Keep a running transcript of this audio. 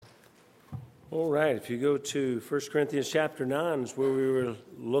All right, if you go to 1 Corinthians chapter 9 is where we were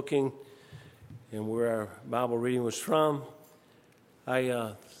looking and where our Bible reading was from.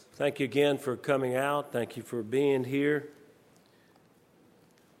 I thank you again for coming out. Thank you for being here.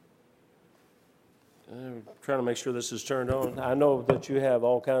 I'm trying to make sure this is turned on. I know that you have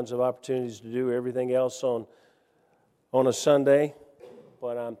all kinds of opportunities to do everything else on a Sunday,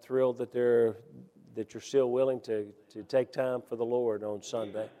 but I'm thrilled that you're still willing to take time for the Lord on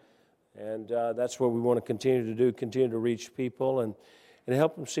Sunday. And that's what we want to continue to do, continue to reach people and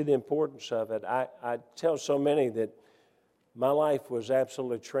help them see the importance of it. I tell so many that my life was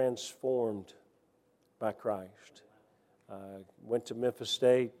absolutely transformed by Christ. Went to Memphis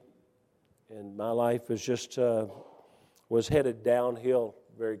State, and my life was headed downhill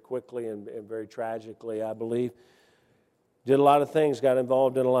very quickly and very tragically, I believe. Did a lot of things, got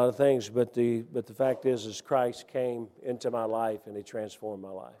involved in a lot of things, but the fact is Christ came into my life and He transformed my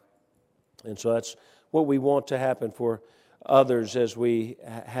life. And so that's what we want to happen for others as we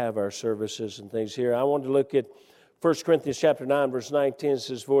have our services and things here. I want to look at 1 Corinthians chapter 9, verse 19. It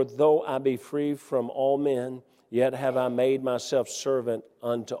says, "For though I be free from all men, yet have I made myself servant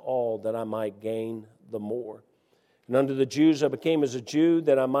unto all, that I might gain the more. And unto the Jews I became as a Jew,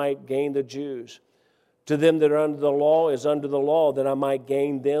 that I might gain the Jews. To them that are under the law is under the law, that I might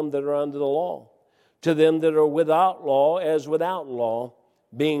gain them that are under the law. To them that are without law as without law,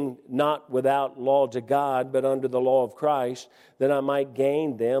 being not without law to God, but under the law of Christ, that I might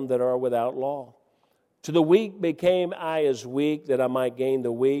gain them that are without law. To the weak became I as weak, that I might gain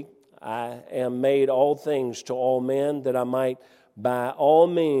the weak. I am made all things to all men, that I might by all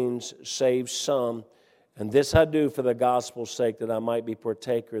means save some. And this I do for the gospel's sake, that I might be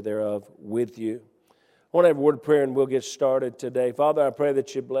partaker thereof with you." I want to have a word of prayer and we'll get started today. Father, I pray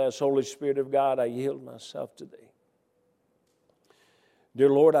that you bless. Holy Spirit of God, I yield myself to Thee. Dear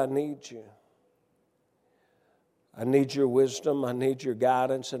Lord, I need you. I need your wisdom. I need your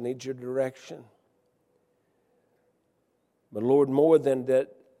guidance. I need your direction. But Lord, more than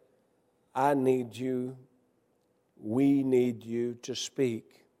that, I need you. We need you to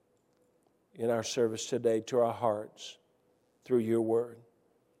speak in our service today to our hearts through your word.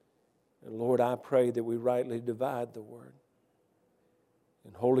 And Lord, I pray that we rightly divide the word.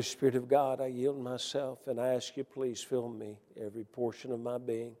 And Holy Spirit of God, I yield myself and I ask you, please fill me, every portion of my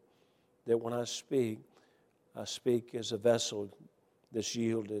being, that when I speak as a vessel that's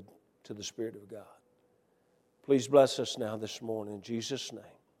yielded to the Spirit of God. Please bless us now this morning in Jesus' name.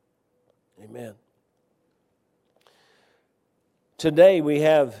 Amen. Today we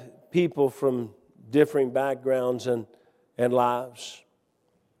have people from differing backgrounds and lives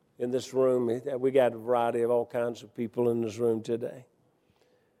in this room. We got a variety of all kinds of people in this room today.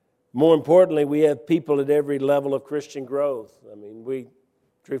 More importantly, we have people at every level of Christian growth. I mean,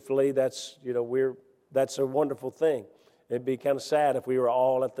 truthfully, that's a wonderful thing. It'd be kind of sad if we were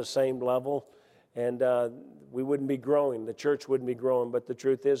all at the same level, and we wouldn't be growing. The church wouldn't be growing. But the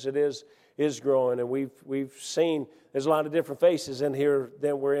truth is, it is growing, and we've seen there's a lot of different faces in here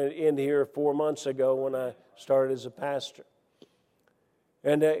than were in here 4 months ago when I started as a pastor.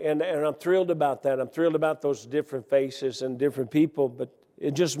 And I'm thrilled about that. I'm thrilled about those different faces and different people, but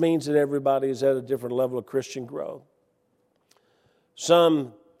it just means that everybody is at a different level of Christian growth.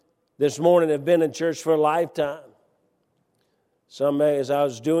 Some this morning have been in church for a lifetime. Some, as I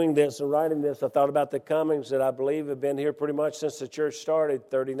was doing this and writing this, I thought about the Cummings that I believe have been here pretty much since the church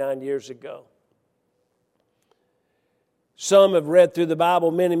started 39 years ago. Some have read through the Bible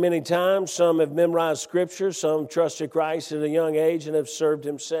many, many times. Some have memorized Scripture. Some trusted Christ at a young age and have served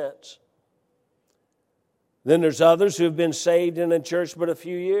Him since. Then there's others who have been saved and in church but a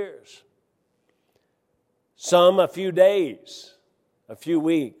few years. Some a few days, a few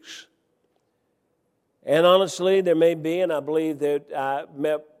weeks. And honestly, there may be, and I believe that I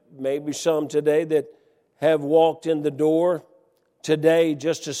met maybe some today that have walked in the door today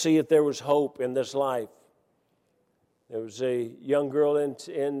just to see if there was hope in this life. There was a young girl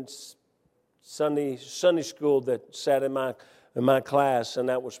in Sunday school that sat in my class, and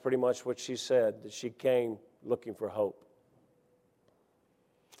that was pretty much what she said, that she came looking for hope.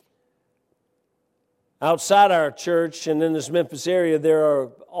 Outside our church and in this Memphis area, there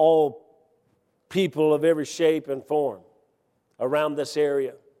are all people of every shape and form around this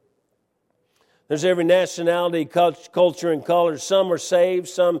area. There's every nationality, culture, and color. Some are saved,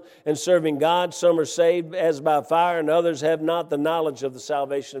 some in serving God. Some are saved as by fire, and others have not the knowledge of the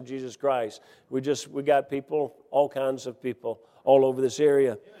salvation of Jesus Christ. We got people, all kinds of people, all over this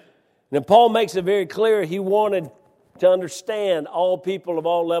area. And Paul makes it very clear he wanted to understand all people of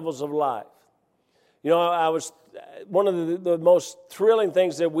all levels of life. You know, I was one of the most thrilling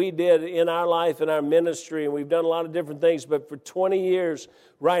things that we did in our life, in our ministry, and we've done a lot of different things, but for 20 years,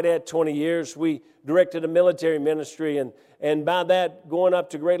 right at 20 years, we directed a military ministry, and by that, going up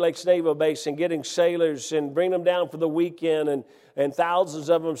to Great Lakes Naval Base and getting sailors and bringing them down for the weekend, and thousands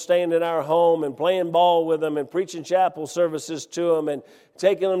of them staying in our home and playing ball with them and preaching chapel services to them and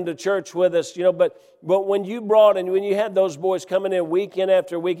taking them to church with us, but when you brought and when you had those boys coming in weekend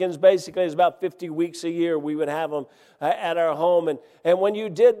after weekends, basically it's about 50 weeks a year we would have them at our home. And when you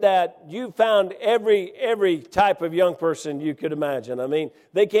did that, you found every type of young person you could imagine. I mean,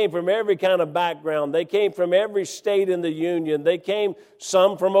 they came from every kind of background. They came from every state in the union. They came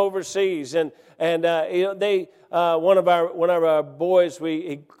some from overseas. And one of our boys,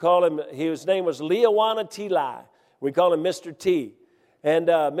 his name was Leowana Tili. We call him Mr. T. And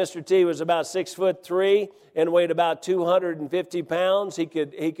Mr. T was about 6'3" and weighed about 250 pounds. He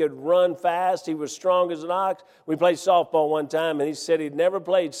could run fast. He was strong as an ox. We played softball one time, and he said he'd never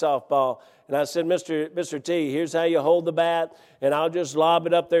played softball. And I said, Mr. T, here's how you hold the bat, and I'll just lob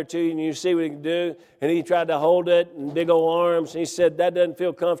it up there to you, and you see what he can do. And he tried to hold it in big old arms, and he said that doesn't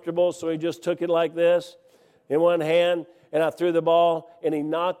feel comfortable, so he just took it like this in one hand, and I threw the ball, and he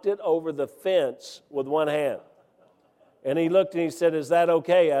knocked it over the fence with one hand. And he looked and he said, is that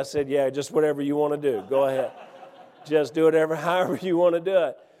okay? I said, yeah, just whatever you want to do. Go ahead. Just do it however you want to do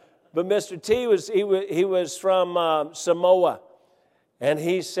it. But Mr. T was from Samoa. And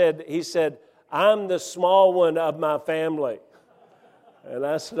he said, I'm the small one of my family. And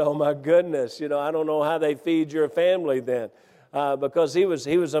I said, oh my goodness, I don't know how they feed your family then. Because he was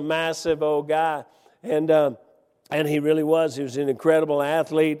a massive old guy. And he really was. He was an incredible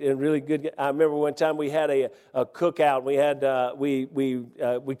athlete and really good. I remember one time we had a cookout. We had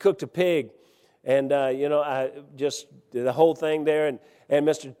we cooked a pig, and I just did the whole thing there. And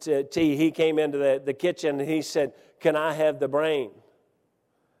Mr. T, he came into the kitchen and he said, "Can I have the brain?"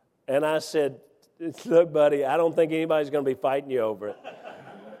 And I said, "Look, buddy, I don't think anybody's going to be fighting you over it."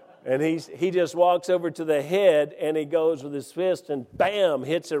 And he just walks over to the head, and he goes with his fist and bam,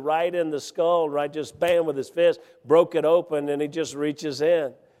 hits it right in the skull, right, just bam with his fist, broke it open, and he just reaches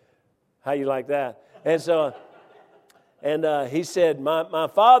in. How you like that? And so, he said, my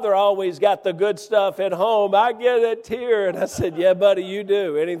father always got the good stuff at home. I get it here. And I said, yeah, buddy, you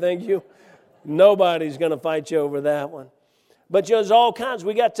do. Nobody's going to fight you over that one. But there's all kinds.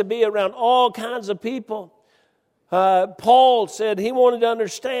 We got to be around all kinds of people. Paul said he wanted to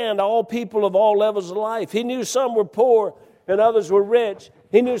understand all people of all levels of life. He knew some were poor and others were rich.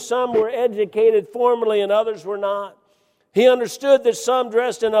 He knew some were educated formally and others were not. He understood that some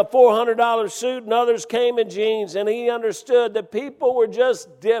dressed in a $400 suit and others came in jeans. And he understood that people were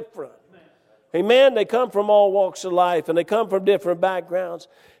just different. Amen. They come from all walks of life and they come from different backgrounds.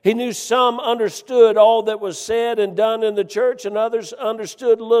 He knew some understood all that was said and done in the church and others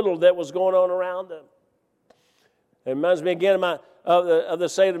understood little that was going on around them. It reminds me again of the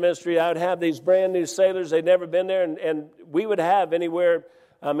sailor ministry. I would have these brand new sailors. They'd never been there, and we would have anywhere,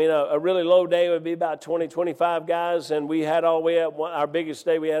 a really low day would be about 20, 25 guys, and we had all the way up, our biggest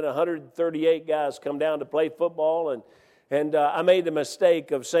day, we had 138 guys come down to play football, and I made the mistake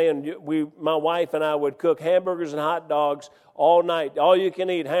of saying my wife and I would cook hamburgers and hot dogs all night. All you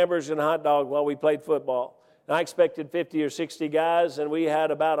can eat hamburgers and hot dogs while we played football. And I expected 50 or 60 guys, and we had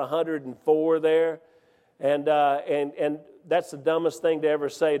about 104 there. And that's the dumbest thing to ever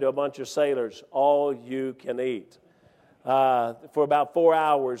say to a bunch of sailors. All you can eat. For about 4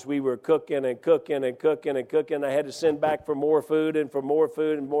 hours, we were cooking and cooking and cooking and cooking. I had to send back for more food and for more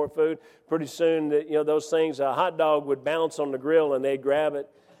food and more food. Pretty soon, those things, a hot dog would bounce on the grill and they'd grab it.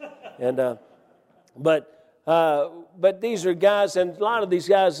 And but these are guys, and a lot of these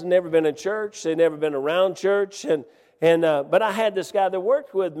guys have never been in church. They've never been around church. But I had this guy that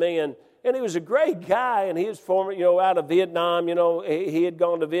worked with me, and he was a great guy, and he was former, out of Vietnam. He had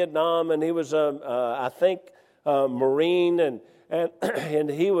gone to Vietnam, and he was, I think, a Marine,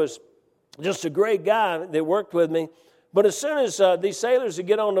 and he was just a great guy that worked with me. But as soon as these sailors would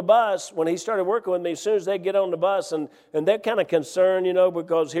get on the bus, when he started working with me, as soon as they get on the bus, and they're kind of concerned,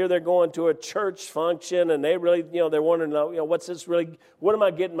 because here they're going to a church function, and they really, they're wondering, what's this really, what am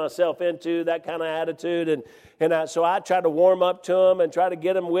I getting myself into, that kind of attitude. So I try to warm up to them and try to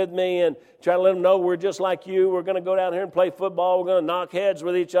get them with me and try to let them know we're just like you. We're going to go down here and play football. We're going to knock heads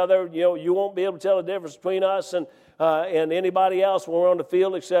with each other. You won't be able to tell the difference between us and anybody else when we're on the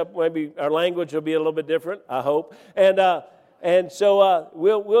field, except maybe our language will be a little bit different, I hope. And so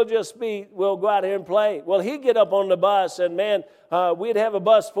we'll go out here and play. Well, he'd get up on the bus, and man, we'd have a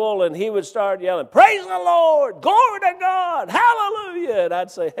bus full, and he would start yelling, "Praise the Lord, glory to God, hallelujah!" And I'd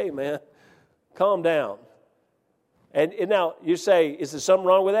say, "Hey, man, calm down." And now you say, is there something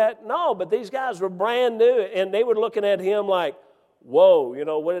wrong with that? No, but these guys were brand new, and they were looking at him like, whoa,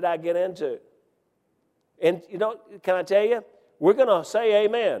 what did I get into? And, can I tell you, we're going to say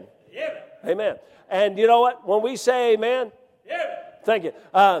amen. Yeah. Amen. And you know what? When we say amen, Yeah. thank you.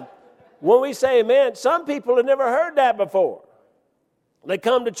 When we say amen, some people have never heard that before. They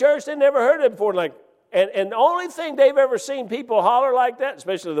come to church, they never heard it before. And the only thing they've ever seen people holler like that,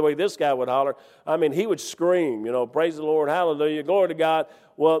 especially the way this guy would holler, he would scream, praise the Lord, hallelujah, glory to God.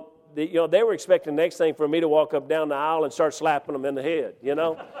 Well, they were expecting the next thing for me to walk up down the aisle and start slapping them in the head,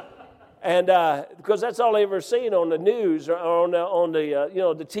 And because that's all they ever seen on the news or on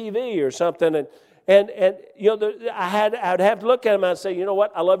the TV or something. I'd have to look at them and I'd say, you know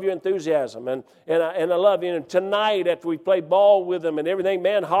what? I love your enthusiasm, and I love you. And tonight, after we play ball with them and everything,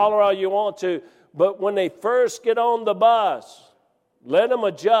 man, holler all you want to. But when they first get on the bus, let them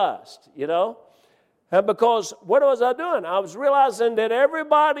adjust, And because what was I doing? I was realizing that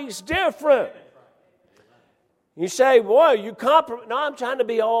everybody's different. You say, boy, you compromise. No, I'm trying to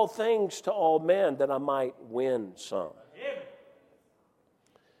be all things to all men that I might win some.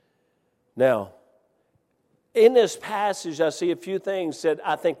 Now, in this passage, I see a few things that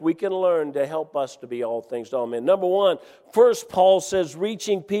I think we can learn to help us to be all things to all men. Number one, first Paul says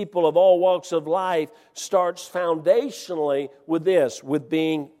reaching people of all walks of life starts foundationally with this, with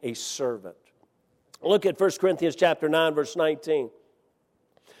being a servant. Look at 1 Corinthians chapter 9, verse 19.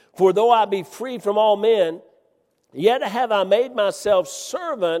 For though I be free from all men, yet have I made myself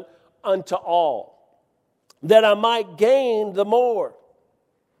servant unto all, that I might gain the more.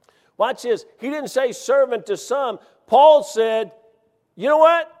 Watch this. He didn't say servant to some. Paul said, you know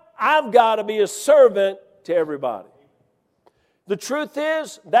what? I've got to be a servant to everybody. The truth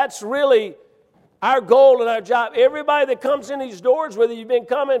is, that's really our goal and our job. Everybody that comes in these doors, whether you've been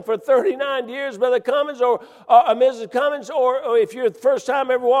coming for 39 years, Brother Cummins or Mrs. Cummins, or if you're the first time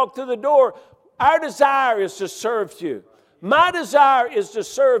ever walked through the door, our desire is to serve you. My desire is to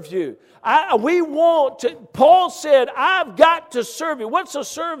serve you. We want to, Paul said, I've got to serve you. What's a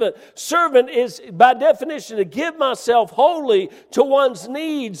servant? Servant is, by definition, to give myself wholly to one's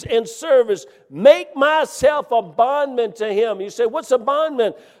needs and service. Make myself a bondman to him. You say, what's a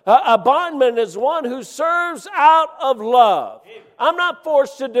bondman? A bondman is one who serves out of love. I'm not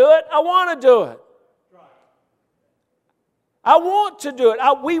forced to do it. I want to do it. I want to do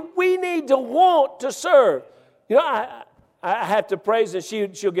it. We need to want to serve. I have to praise her.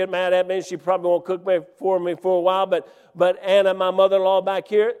 She'll get mad at me. She probably won't cook for me for a while. But Anna, my mother-in-law back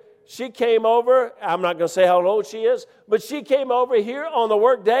here, she came over. I'm not going to say how old she is, but she came over here on the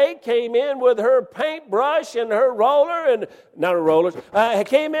work day, came in with her paintbrush and her roller, and not her rollers,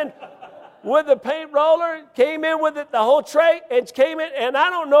 came in with the paint roller, came in with the whole tray, and came in. And I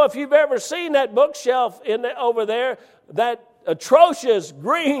don't know if you've ever seen that bookshelf over there, that atrocious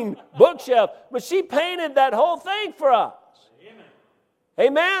green bookshelf, but she painted that whole thing for us.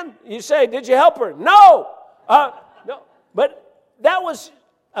 Amen? You say, did you help her? No. No. But that was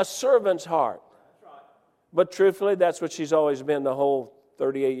a servant's heart. But truthfully, that's what she's always been the whole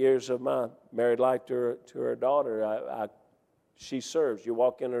 38 years of my married life to her daughter. She serves. You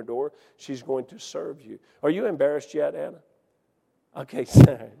walk in her door, she's going to serve you. Are you embarrassed yet, Anna? Okay,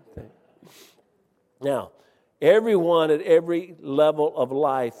 sorry. Now, everyone at every level of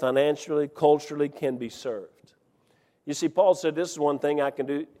life, financially, culturally, can be served. You see, Paul said, this is one thing I can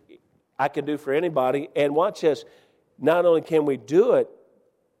do for anybody. And watch this. Not only can we do it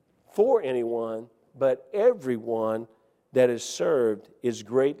for anyone, but everyone that is served is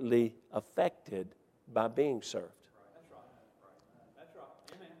greatly affected by being served. That's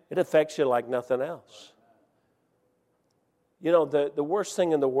right. Amen. It affects you like nothing else. The worst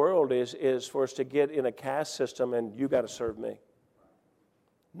thing in the world is for us to get in a caste system and you got to serve me.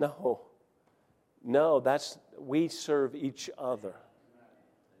 No, we serve each other.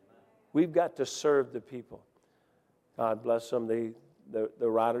 We've got to serve the people. God bless them, the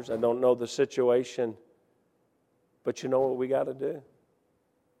riders. I don't know the situation, but you know what we got to do?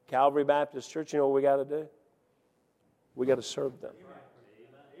 Calvary Baptist Church, you know what we got to do? We got to serve them.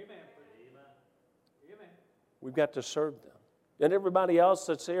 Amen. We've got to serve them. And everybody else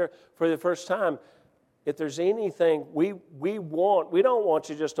that's here for the first time, if there's anything we don't want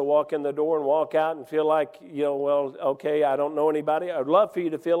you just to walk in the door and walk out and feel like, well, okay, I don't know anybody. I'd love for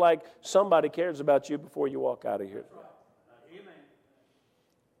you to feel like somebody cares about you before you walk out of here. Amen.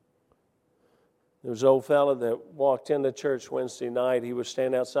 There was an old fella that walked into church Wednesday night. He was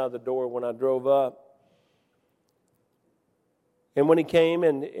standing outside the door when I drove up. And when he came,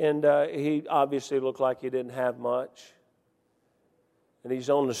 and he obviously looked like he didn't have much. And he's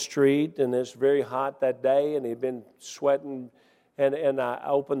on the street, and it's very hot that day, and he'd been sweating. And I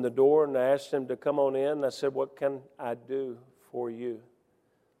opened the door, and I asked him to come on in. And I said, "What can I do for you?"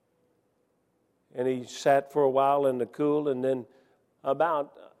 And he sat for a while in the cool, and then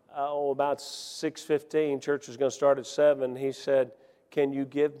about 6:15, church was going to start at 7, he said, "Can you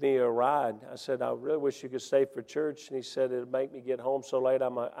give me a ride?" I said, "I really wish you could stay for church." And he said, "It'll make me get home so late,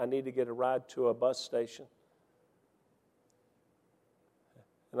 I need to get a ride to a bus station."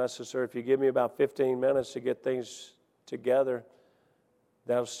 And I said, "Sir, if you give me about 15 minutes to get things together,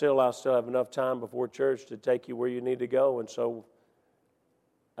 I'll still have enough time before church to take you where you need to go." And so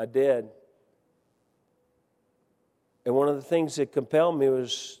I did. And one of the things that compelled me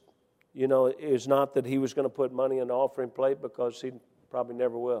was, is not that he was going to put money in the offering plate, because he probably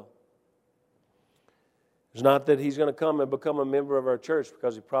never will. It's not that he's going to come and become a member of our church,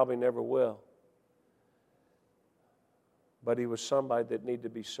 because he probably never will. But he was somebody that needed to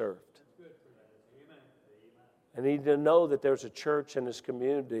be served. And he needed to know that there's a church in his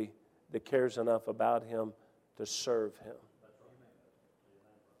community that cares enough about him to serve him.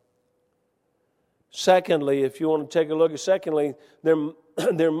 Secondly, if you want to take a look at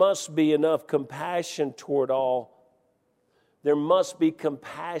there must be enough compassion toward all. There must be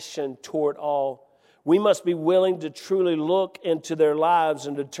compassion toward all. We must be willing to truly look into their lives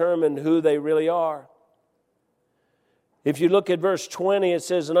and determine who they really are. If you look at verse 20, it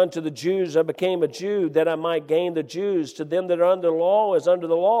says, "And unto the Jews I became a Jew, that I might gain the Jews. To them that are under the law as under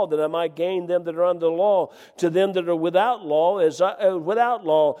the law, that I might gain them that are under the law. To them that are without law as without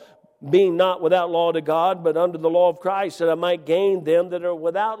law, being not without law to God, but under the law of Christ, that I might gain them that are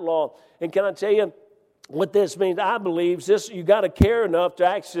without law." And can I tell you what this means? I believe you got to care enough to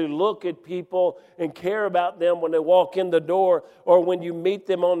actually look at people and care about them when they walk in the door or when you meet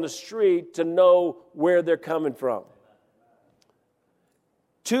them on the street, to know where they're coming from.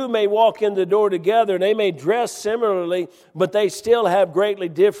 Two may walk in the door together, and they may dress similarly, but they still have greatly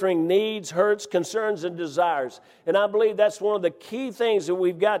differing needs, hurts, concerns, and desires. And I believe that's one of the key things that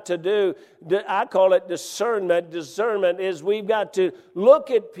we've got to do. I call it discernment. Discernment is we've got to look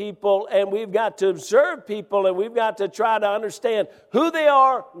at people, and we've got to observe people, and we've got to try to understand who they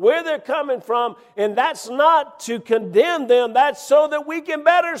are, where they're coming from. And that's not to condemn them. That's so that we can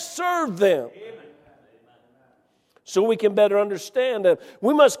better serve them. Amen. So we can better understand them.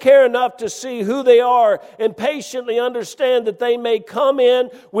 We must care enough to see who they are and patiently understand that they may come in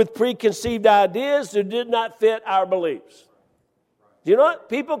with preconceived ideas that did not fit our beliefs. You know what?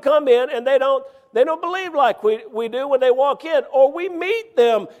 People come in and they don't believe like we do when they walk in. Or we meet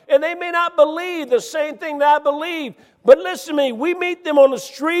them and they may not believe the same thing that I believe. But listen to me, we meet them on the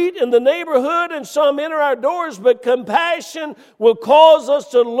street, in the neighborhood, and some enter our doors, but compassion will cause us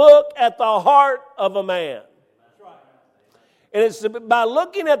to look at the heart of a man. And it's by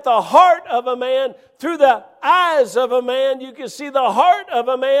looking at the heart of a man, through the eyes of a man, you can see the heart of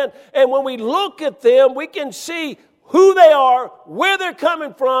a man. And when we look at them, we can see who they are, where they're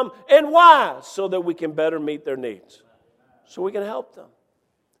coming from, and why, so that we can better meet their needs. So we can help them.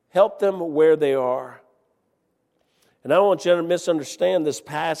 Help them where they are. And I don't want you to misunderstand this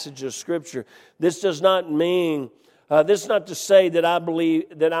passage of Scripture. This does not mean... this is not to say that I'm going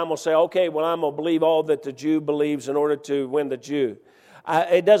to say, okay, well, I'm going to believe all that the Jew believes in order to win the Jew.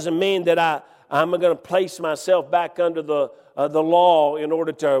 It doesn't mean that I'm going to place myself back under the law in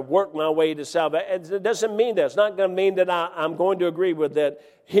order to work my way to salvation. It doesn't mean that. It's not going to mean that I'm going to agree with that.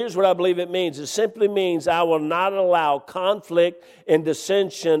 Here's what I believe it means. It simply means I will not allow conflict and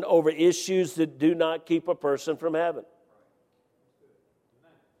dissension over issues that do not keep a person from heaven.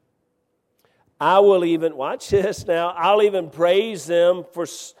 I will even, watch this now, I'll even praise them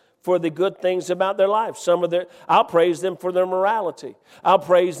for the good things about their life. I'll praise them for their morality. I'll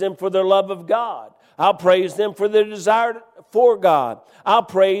praise them for their love of God. I'll praise them for their desire for God. I'll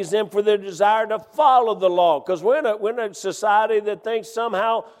praise them for their desire to follow the law. Because we're in a society that thinks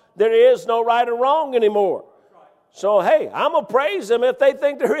somehow there is no right or wrong anymore. So, hey, I'm going to praise them if they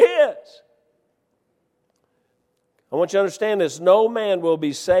think there is. I want you to understand this. No man will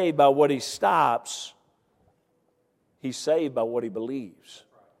be saved by what he stops. He's saved by what he believes.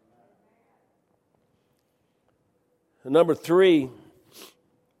 And number 3,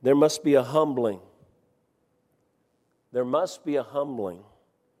 there must be a humbling. There must be a humbling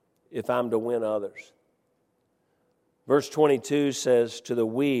if I'm to win others. Verse 22 says, "To the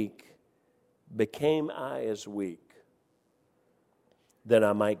weak became I as weak, that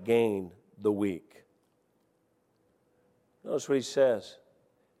I might gain the weak." Notice what he says.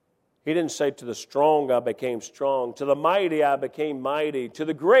 He didn't say, "To the strong I became strong. To the mighty I became mighty. To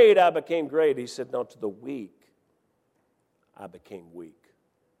the great I became great." He said, "No, to the weak I became weak.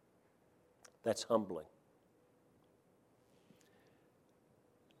 That's humbling.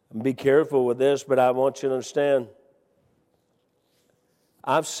 Be careful with this, but I want you to understand,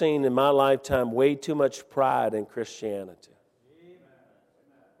 I've seen in my lifetime way too much pride in Christianity.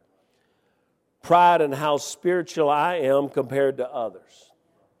 Pride in how spiritual I am compared to others.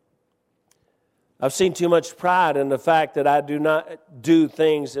 I've seen too much pride in the fact that I do not do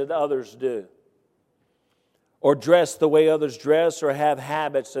things that others do, or dress the way others dress, or have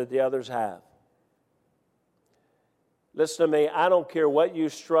habits that the others have. Listen to me, I don't care what you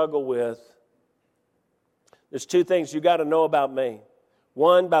struggle with. There's two things you got to know about me.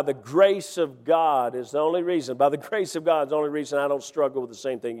 One, by the grace of God is the only reason. By the grace of God is the only reason I don't struggle with the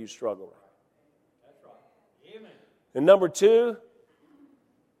same thing you struggle with. That's right. Amen. And number two,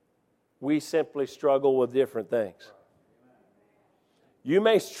 we simply struggle with different things. You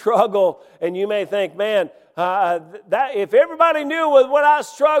may struggle and you may think, man, that if everybody knew what I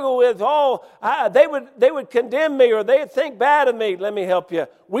struggle with, they would condemn me or they'd think bad of me. Let me help you.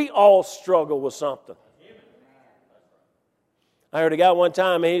 We all struggle with something. I heard a guy one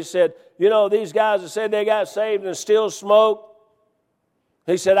time, and he said, you know, these guys that said they got saved and still smoke,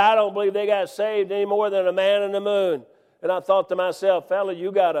 he said, I don't believe they got saved any more than a man in the moon. And I thought to myself, fella,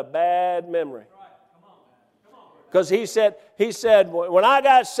 you got a bad memory. Because he said, when I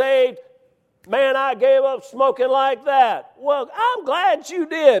got saved, man, I gave up smoking like that. Well, I'm glad you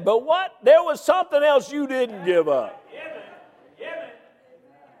did, but what? There was something else you didn't give up.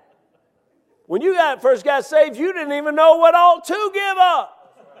 When you first got saved, you didn't even know what all to give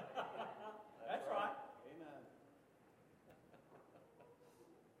up. That's right.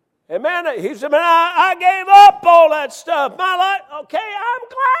 And man, he said, man, I gave up all that stuff. My life, okay, I'm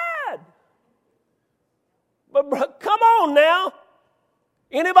glad. But come on now.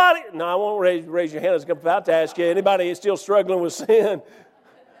 Anybody? No, I won't raise your hand. I was about to ask you, anybody is still struggling with sin?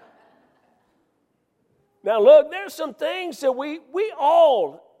 Now look, there's some things that we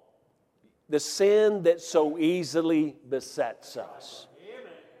all, the sin that so easily besets us.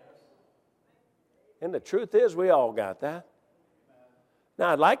 And the truth is, we all got that. Now,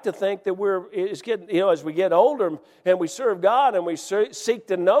 I'd like to think that it's getting, as we get older and we serve God and we seek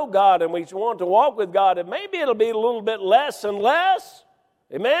to know God and we want to walk with God, and maybe it'll be a little bit less and less.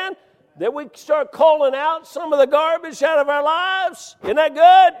 Amen? That we start calling out some of the garbage out of our lives. Isn't that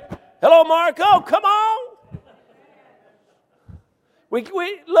good? Hello, Marco. Come on.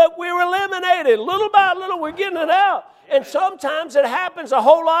 We're eliminated. Little by little, we're getting it out. And sometimes it happens a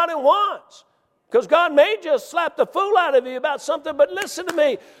whole lot at once. Because God may just slap the fool out of you about something. But listen to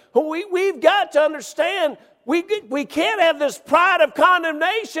me. We've got to understand, we can't have this pride of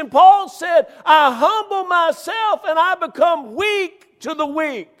condemnation. Paul said, I humble myself and I become weak to the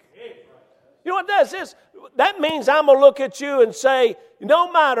weak. You know what that is? That means I'm going to look at you and say,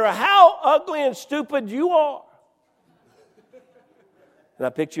 no matter how ugly and stupid you are, and I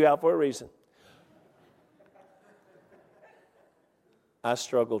picked you out for a reason, I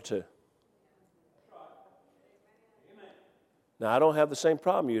struggle too. Now, I don't have the same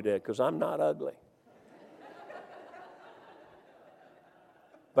problem you did because I'm not ugly.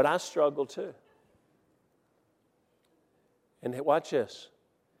 But I struggle too. And watch this.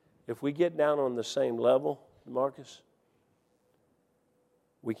 If we get down on the same level, Marcus,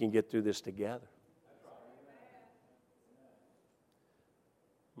 we can get through this together.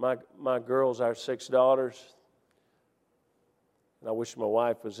 My girls, our 6 daughters, and I wish my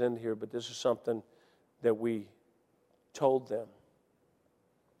wife was in here, but this is something that we told them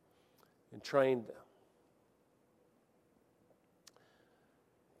and trained them.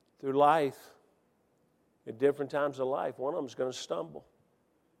 Through life, at different times of life, one of them is going to stumble.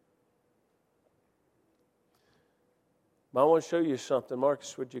 But I want to show you something.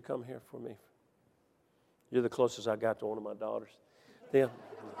 Marcus, would you come here for me? You're the closest I got to one of my daughters. Yeah.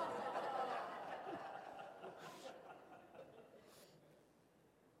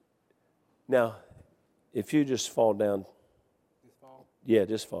 Now, if you just fall down. Just fall? Yeah,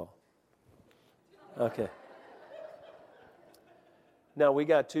 just fall. Okay. Now, we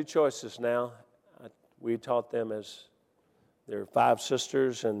got 2 choices now. We taught them as there are 5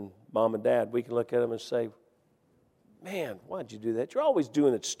 sisters and mom and dad. We can look at them and say, man, why'd you do that? You're always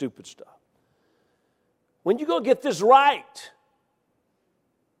doing that stupid stuff. When you go get this right.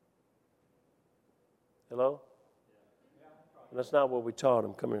 Hello? That's not what we taught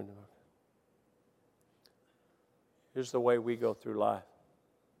them. Come here. Here's the way we go through life.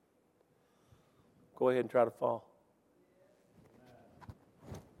 Go ahead and try to fall.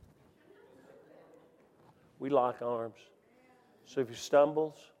 We lock arms. So if you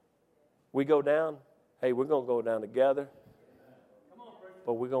stumbles, we go down. Hey, we're going to go down together.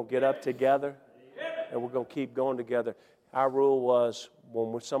 But we're going to get up together, and we're going to keep going together. Our rule was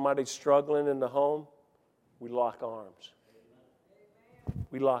when somebody's struggling in the home, we lock arms.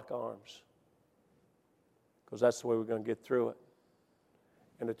 We lock arms. Because that's the way we're going to get through it.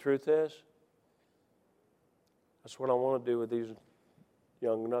 And the truth is, that's what I want to do with these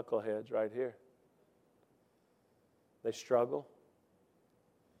young knuckleheads right here. They struggle.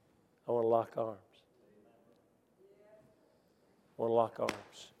 I want to lock arms. I want to lock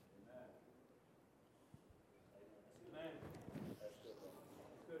arms.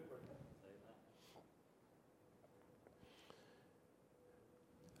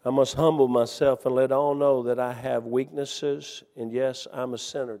 I must humble myself and let all know that I have weaknesses, and yes, I'm a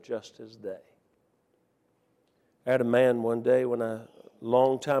sinner just as they. I had a man one day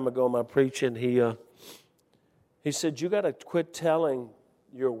long time ago in my preaching, he said, you got to quit telling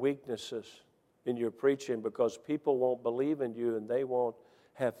your weaknesses in your preaching because people won't believe in you and they won't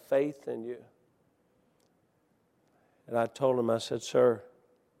have faith in you. And I told him, I said, sir,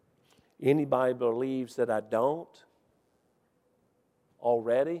 anybody believes that I don't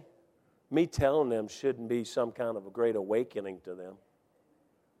already, me telling them shouldn't be some kind of a great awakening to them.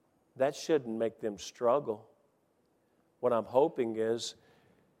 That shouldn't make them struggle. What I'm hoping is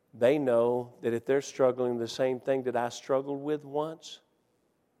they know that if they're struggling the same thing that I struggled with once,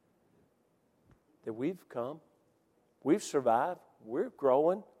 that we've come, we've survived, we're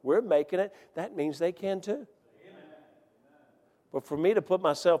growing, we're making it. That means they can too. Amen. But for me to put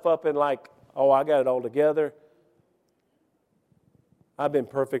myself up in like, oh, I got it all together, I've been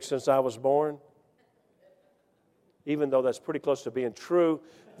perfect since I was born, even though that's pretty close to being true,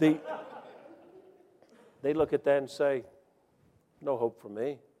 they look at that and say, no hope for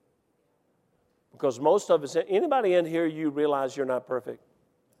me. Because most of us, anybody in here, you realize you're not perfect.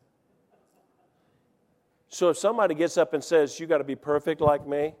 So if somebody gets up and says, you got to be perfect like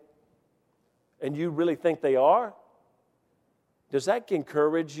me, and you really think they are, does that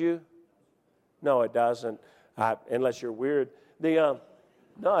encourage you? No, it doesn't, unless you're weird. No,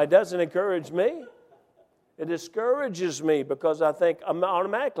 it doesn't encourage me. It discourages me because I think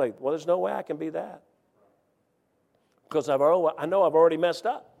automatically, well, there's no way I can be that. Because I know I've already messed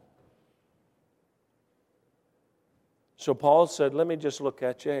up. So Paul said, let me just look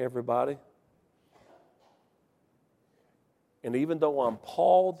at you, everybody. And even though I'm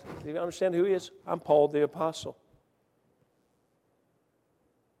Paul, do you understand who he is? I'm Paul the Apostle.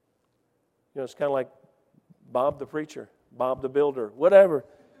 You know, it's kind of like Bob the Preacher, Bob the Builder, whatever.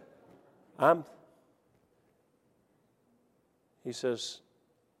 He says,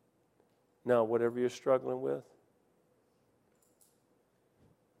 now, whatever you're struggling with,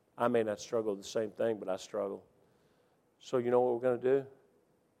 I may not struggle with the same thing, but I struggle. So you know what we're going to do?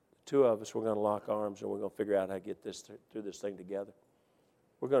 The two of us, we're going to lock arms and we're going to figure out how to get this through this thing together.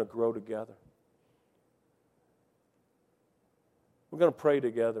 We're going to grow together. We're going to pray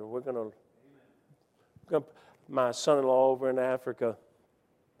together. My son-in-law over in Africa,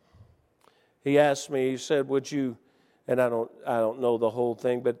 he asked me, he said, would you, and I don't know the whole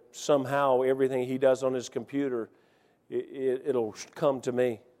thing, but somehow everything he does on his computer, it'll come to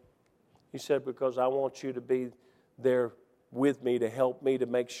me. He said, because I want you to be there with me to help me to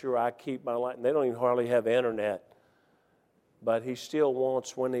make sure I keep my life. And they don't even hardly have internet. But he still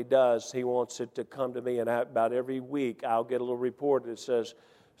wants, when he does, he wants it to come to me. And about every week, I'll get a little report that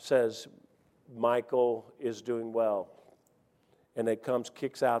says Michael is doing well. And it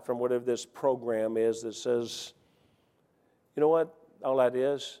kicks out from whatever this program is that says, you know what all that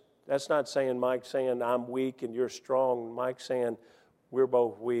is? That's not saying Mike saying I'm weak and you're strong. Mike's saying we're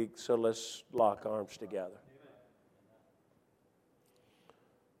both weak, so let's lock arms together.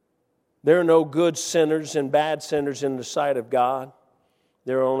 There are no good sinners and bad sinners in the sight of God.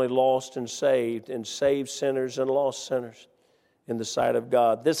 There are only lost and saved sinners and lost sinners in the sight of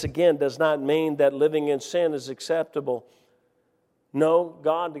God. This, again, does not mean that living in sin is acceptable. No,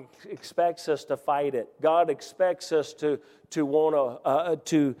 God expects us to fight it. God expects us to want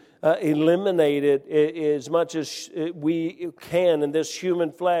to eliminate it as much as we can in this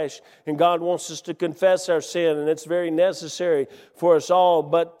human flesh. And God wants us to confess our sin, and it's very necessary for us all.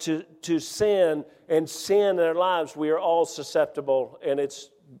 But to sin and sin in our lives, we are all susceptible, and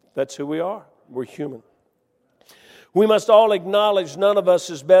that's who we are. We're human. We must all acknowledge none of us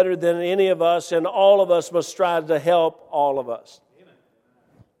is better than any of us, and all of us must strive to help all of us.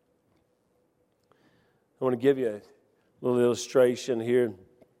 I want to give you a little illustration here.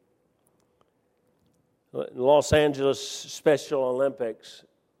 Los Angeles Special Olympics.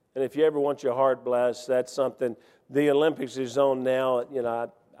 And if you ever want your heart blessed, that's something. The Olympics is on now. You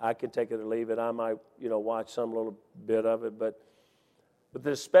know, I can take it or leave it. I might, watch some little bit of it. But But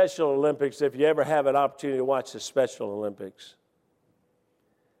the Special Olympics, if you ever have an opportunity to watch the Special Olympics.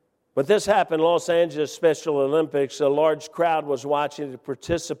 But this happened in Los Angeles Special Olympics. A large crowd was watching the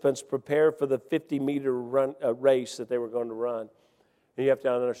participants prepare for the 50-meter race that they were going to run. And you have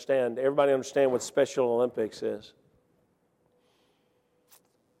to understand, everybody understand what Special Olympics is.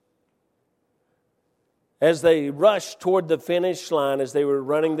 As they rushed toward the finish line, as they were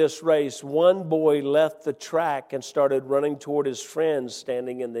running this race, one boy left the track and started running toward his friends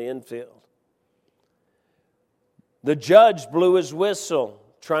standing in the infield. The judge blew his whistle,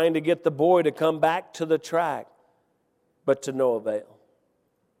 trying to get the boy to come back to the track, but to no avail.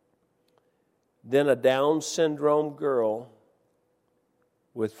 Then a Down syndrome girl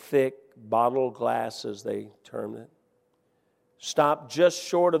with thick bottle glasses, they termed it, stopped just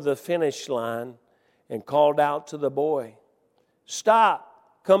short of the finish line and called out to the boy,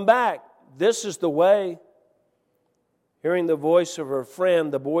 "Stop, come back, this is the way." Hearing the voice of her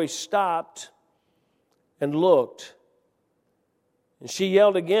friend, the boy stopped and looked. And she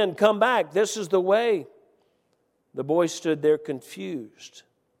yelled again, "Come back, this is the way." The boy stood there confused.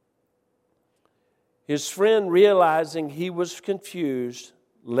 His friend, realizing he was confused,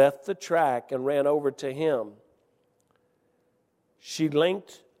 left the track and ran over to him. She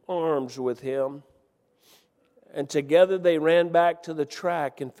linked arms with him, and together they ran back to the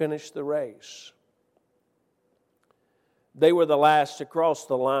track and finished the race. They were the last to cross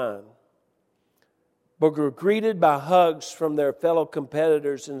the line, but were greeted by hugs from their fellow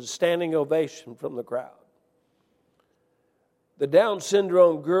competitors and a standing ovation from the crowd. The Down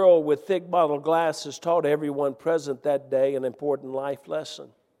syndrome girl with thick bottle glasses taught everyone present that day an important life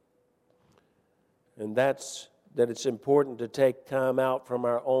lesson. And that's that it's important to take time out from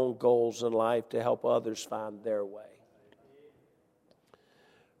our own goals in life to help others find their way.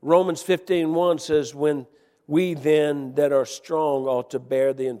 Romans 15:1 says, "When we then that are strong ought to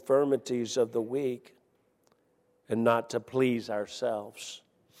bear the infirmities of the weak and not to please ourselves."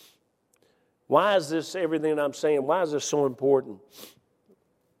 Why is this, everything I'm saying, why is this so important?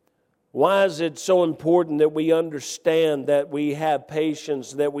 Why is it so important that we understand that we have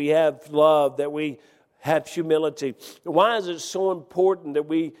patience, that we have love, that we have humility? Why is it so important that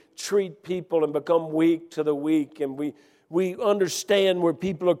we treat people and become weak to the weak, and we understand where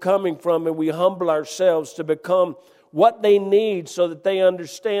people are coming from, and we humble ourselves to become what they need so that they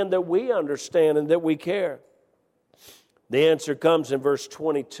understand that we understand and that we care? The answer comes in verse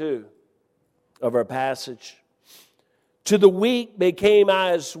 22 of our passage. "To the weak became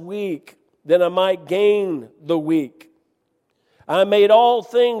I as weak, that I might gain the weak. I made all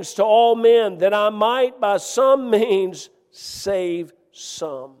things to all men, that I might by some means save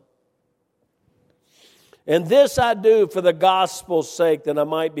some. And this I do for the gospel's sake, that I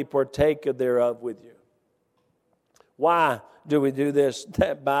might be partaker thereof with you." Why do we do this?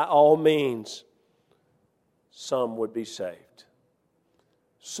 That by all means some would be saved.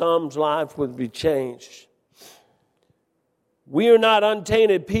 Some's life would be changed. We are not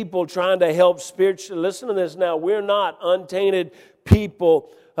untainted people trying to help spiritually. Listen to this now. We're not untainted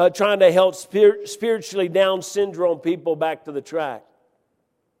people trying to help spiritually Down syndrome people back to the track.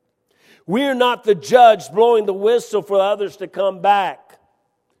 We're not the judge blowing the whistle for others to come back.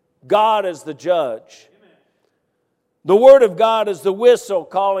 God is the judge. Amen. The Word of God is the whistle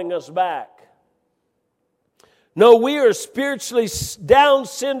calling us back. No, we are spiritually Down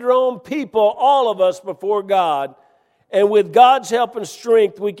syndrome people, all of us before God. And with God's help and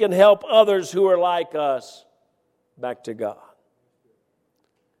strength, we can help others who are like us back to God.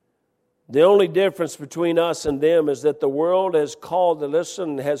 The only difference between us and them is that the world has called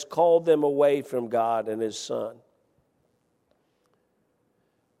them away from God and His Son.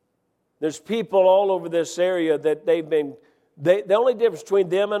 There's people all over this area that the only difference between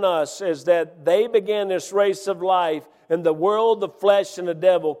them and us is that they began this race of life, and the world, the flesh, and the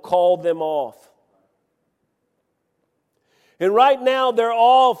devil called them off. And right now they're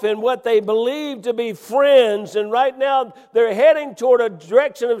off in what they believe to be friends, and right now they're heading toward a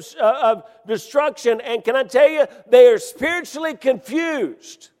direction of destruction. And can I tell you, they are spiritually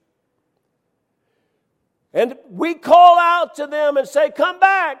confused. And we call out to them and say, come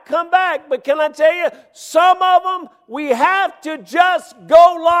back, come back. But can I tell you, some of them, we have to just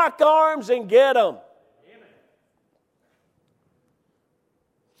go lock arms and get them. Amen.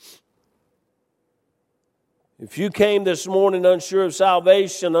 If you came this morning unsure of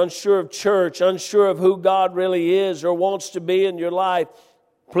salvation, unsure of church, unsure of who God really is or wants to be in your life,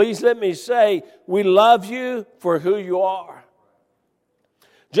 please let me say, we love you for who you are.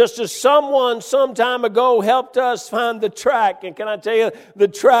 Just as someone some time ago helped us find the track. And can I tell you, the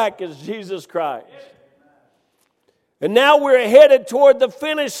track is Jesus Christ. And now we're headed toward the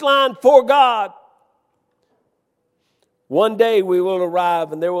finish line for God. One day we will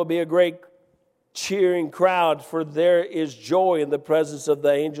arrive and there will be a great cheering crowd, for there is joy in the presence of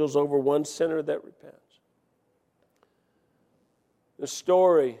the angels over one sinner that repents. The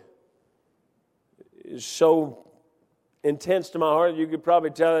story is so intense to my heart. You could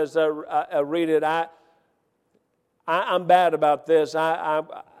probably tell as I read it. I'm bad about this.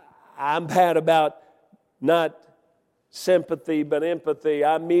 I'm bad about not sympathy but empathy.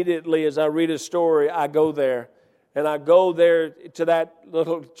 I immediately, as I read a story, I go there. And I go there to that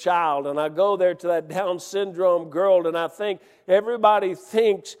little child, and I go there to that Down syndrome girl, and I think everybody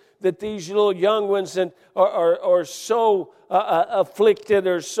thinks that these little young ones are so afflicted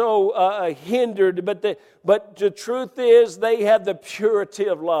or so hindered, but the truth is they have the purity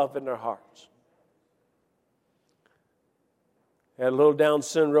of love in their hearts. I had a little Down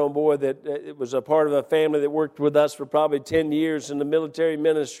syndrome boy that was a part of a family that worked with us for probably 10 years in the military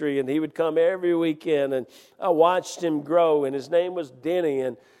ministry, and he would come every weekend, and I watched him grow, and his name was Denny,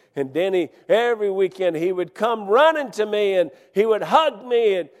 and Denny, every weekend, he would come running to me, and he would hug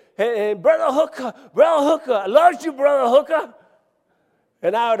me, and Brother Hooker, I love you, Brother Hooker.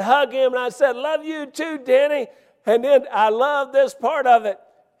 And I would hug him, and I said, love you too, Denny. And then I love this part of it.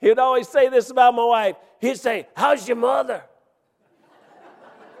 He would always say this about my wife. He'd say, how's your mother?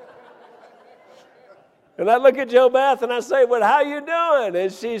 And I look at Joe Beth and I say, well, how you doing?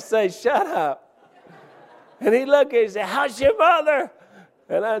 And she'd say, shut up. And he'd look at me and say, how's your mother?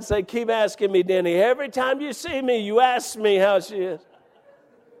 And I'd say, keep asking me, Denny. Every time you see me, you ask me how she is.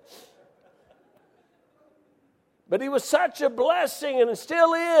 But he was such a blessing, and it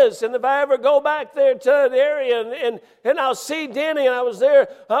still is. And if I ever go back there to that area and I'll see Denny, and I was there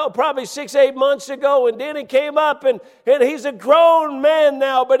probably 6-8 months ago, and Denny came up, and he's a grown man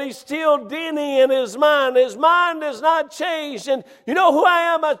now, but he's still Denny in his mind. His mind has not changed. And you know who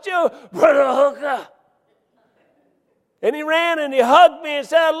I am? I'm still Brother Hooker. And he ran and he hugged me and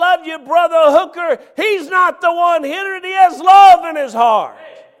said, I love you, Brother Hooker. He's not the one hindered. He has love in his heart.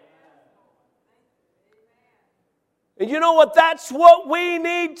 And you know what? That's what we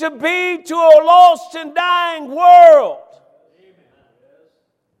need to be to a lost and dying world.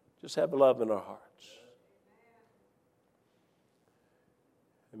 Just have love in our hearts.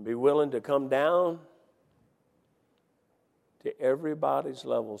 And be willing to come down to everybody's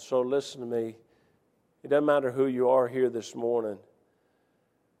level. So listen to me. It doesn't matter who you are here this morning.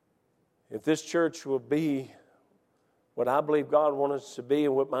 If this church will be what I believe God wants us to be,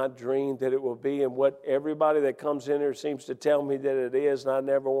 and what my dream that it will be, and what everybody that comes in here seems to tell me that it is, and I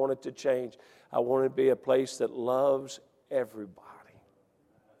never want it to change. I want it to be a place that loves everybody.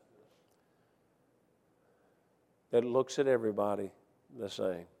 That looks at everybody the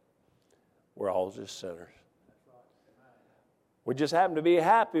same. We're all just sinners. We just happen to be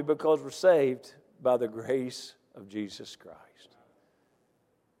happy because we're saved by the grace of Jesus Christ.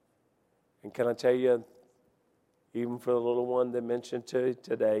 And can I tell you, even for the little one that mentioned to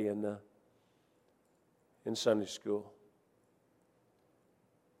today in Sunday school,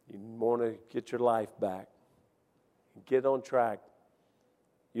 you want to get your life back, get on track.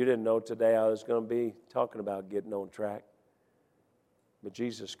 You didn't know today I was going to be talking about getting on track, but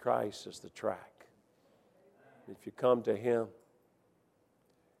Jesus Christ is the track. If you come to Him,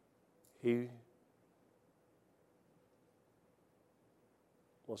 He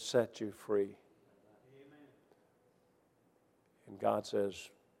will set you free. And God says,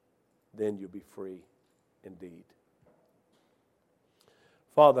 then you'll be free indeed.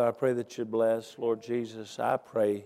 Father, I pray that you bless. Lord Jesus, I pray